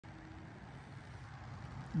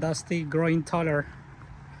Dusty Growing Taller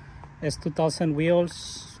S2000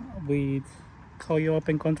 wheels with Toyo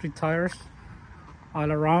Open Country tires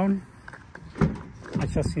all around. I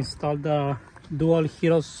just installed the dual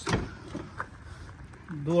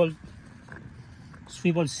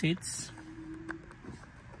swivel seats,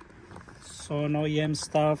 so no OEM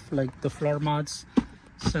stuff like the floor mats,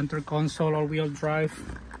 center console, all-wheel drive,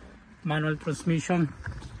 manual transmission.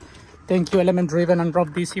 Thank you Element Driven and Rob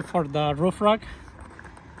DC for the roof rack.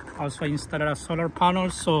 Also installed a solar panel,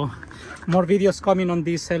 so more videos coming on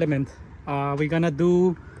this Element. We're gonna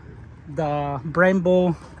do the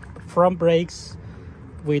Brembo front brakes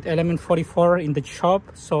with Element 44 in the shop,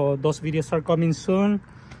 so those videos are coming soon.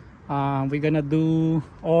 We're gonna do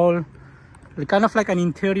all kind of like an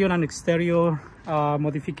interior and exterior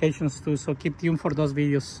modifications too, so keep tuned for those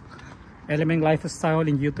videos. Element Lifestyle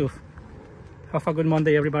in YouTube. Have a good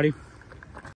Monday, everybody.